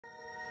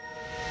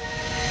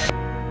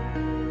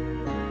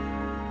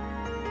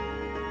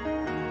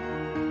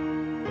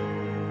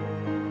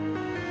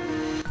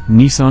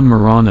Nissan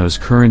Murano's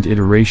current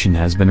iteration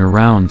has been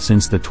around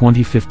since the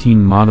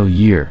 2015 model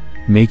year,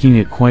 making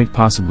it quite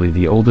possibly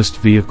the oldest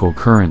vehicle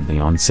currently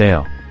on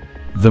sale.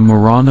 The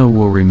Murano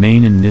will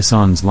remain in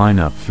Nissan's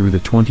lineup through the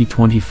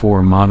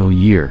 2024 model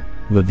year,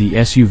 but the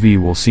SUV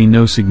will see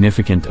no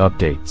significant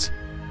updates.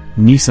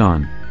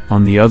 Nissan,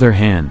 on the other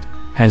hand,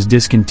 has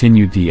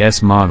discontinued the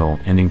S model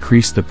and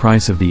increased the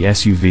price of the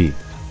SUV.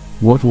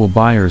 What will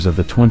buyers of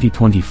the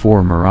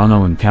 2024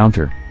 Murano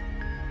encounter?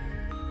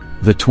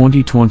 The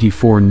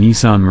 2024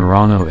 Nissan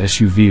Murano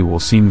SUV will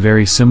seem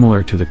very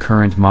similar to the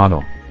current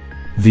model.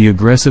 The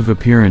aggressive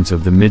appearance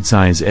of the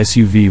midsize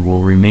SUV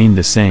will remain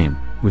the same,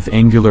 with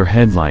angular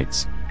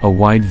headlights, a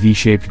wide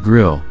V-shaped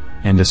grille,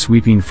 and a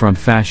sweeping front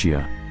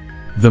fascia.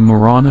 The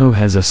Murano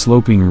has a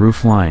sloping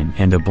roofline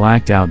and a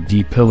blacked-out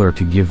D-pillar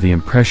to give the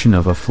impression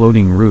of a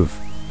floating roof,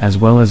 as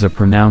well as a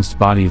pronounced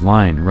body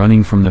line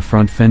running from the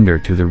front fender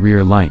to the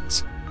rear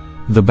lights.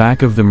 The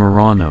back of the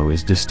Murano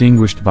is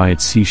distinguished by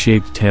its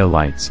C-shaped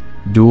taillights,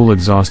 dual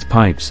exhaust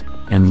pipes,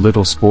 and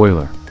little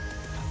spoiler.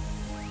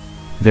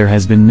 There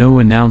has been no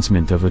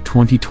announcement of a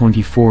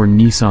 2024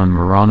 Nissan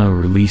Murano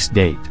release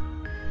date.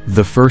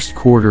 The first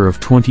quarter of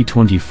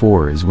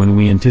 2024 is when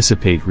we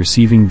anticipate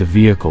receiving the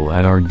vehicle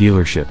at our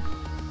dealership.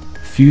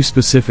 Few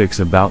specifics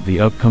about the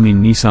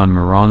upcoming Nissan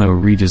Murano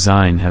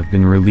redesign have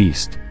been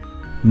released.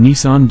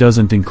 Nissan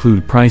doesn't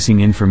include pricing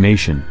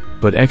information,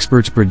 but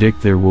experts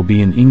predict there will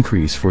be an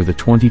increase for the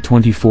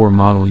 2024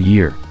 model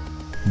year.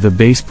 The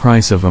base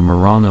price of a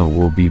Murano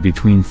will be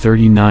between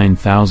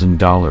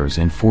 $39,000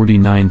 and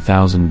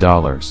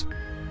 $49,000.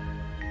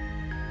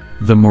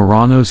 The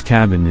Murano's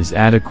cabin is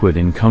adequate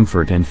in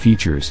comfort and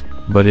features,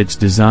 but its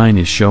design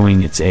is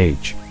showing its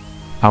age.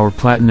 Our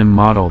Platinum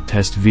model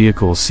test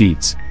vehicle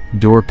seats,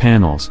 door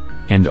panels,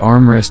 and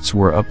armrests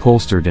were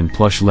upholstered in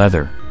plush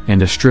leather,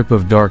 and a strip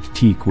of dark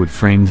teak wood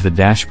framed the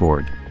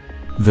dashboard.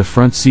 The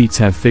front seats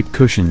have thick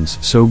cushions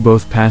so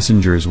both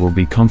passengers will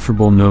be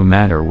comfortable no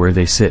matter where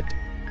they sit.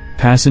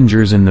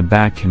 Passengers in the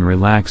back can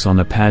relax on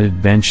a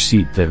padded bench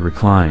seat that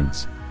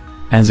reclines.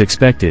 As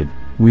expected,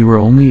 we were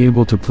only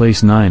able to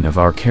place 9 of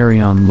our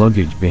carry-on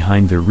luggage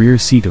behind the rear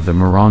seat of the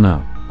Murano,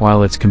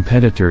 while its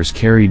competitors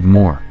carried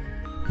more.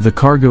 The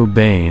cargo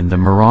bay in the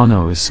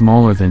Murano is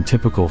smaller than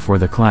typical for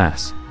the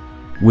class.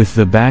 With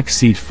the back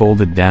seat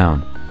folded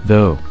down,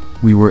 though,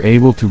 we were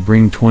able to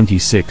bring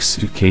 26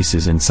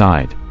 suitcases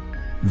inside.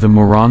 The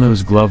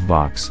Murano's glove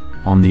box,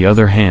 on the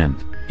other hand,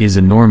 is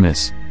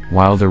enormous,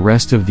 while the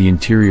rest of the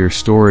interior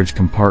storage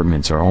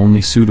compartments are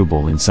only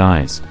suitable in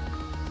size.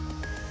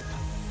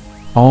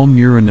 All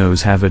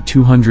Muranos have a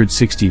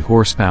 260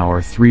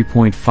 horsepower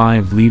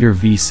 3.5-liter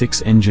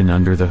V6 engine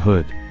under the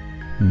hood.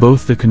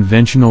 Both the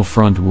conventional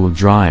front-wheel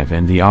drive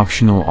and the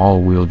optional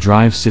all-wheel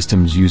drive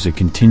systems use a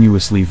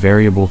continuously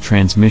variable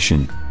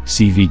transmission,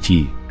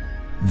 CVT.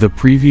 The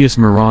previous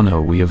Murano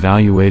we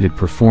evaluated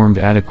performed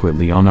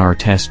adequately on our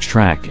test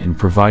track and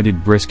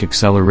provided brisk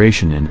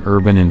acceleration in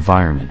urban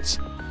environments.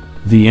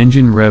 The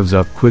engine revs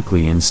up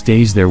quickly and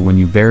stays there when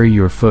you bury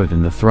your foot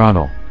in the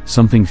throttle,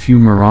 something few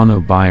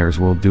Murano buyers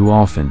will do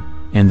often,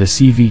 and the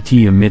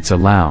CVT emits a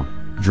loud,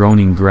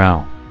 droning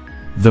growl.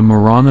 The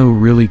Murano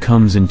really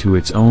comes into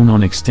its own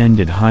on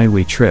extended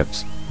highway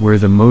trips, where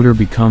the motor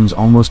becomes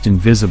almost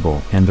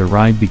invisible and the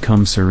ride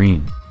becomes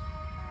serene.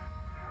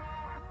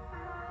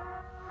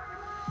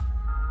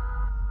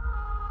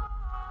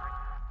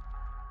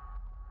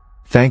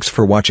 Thanks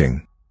for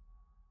watching.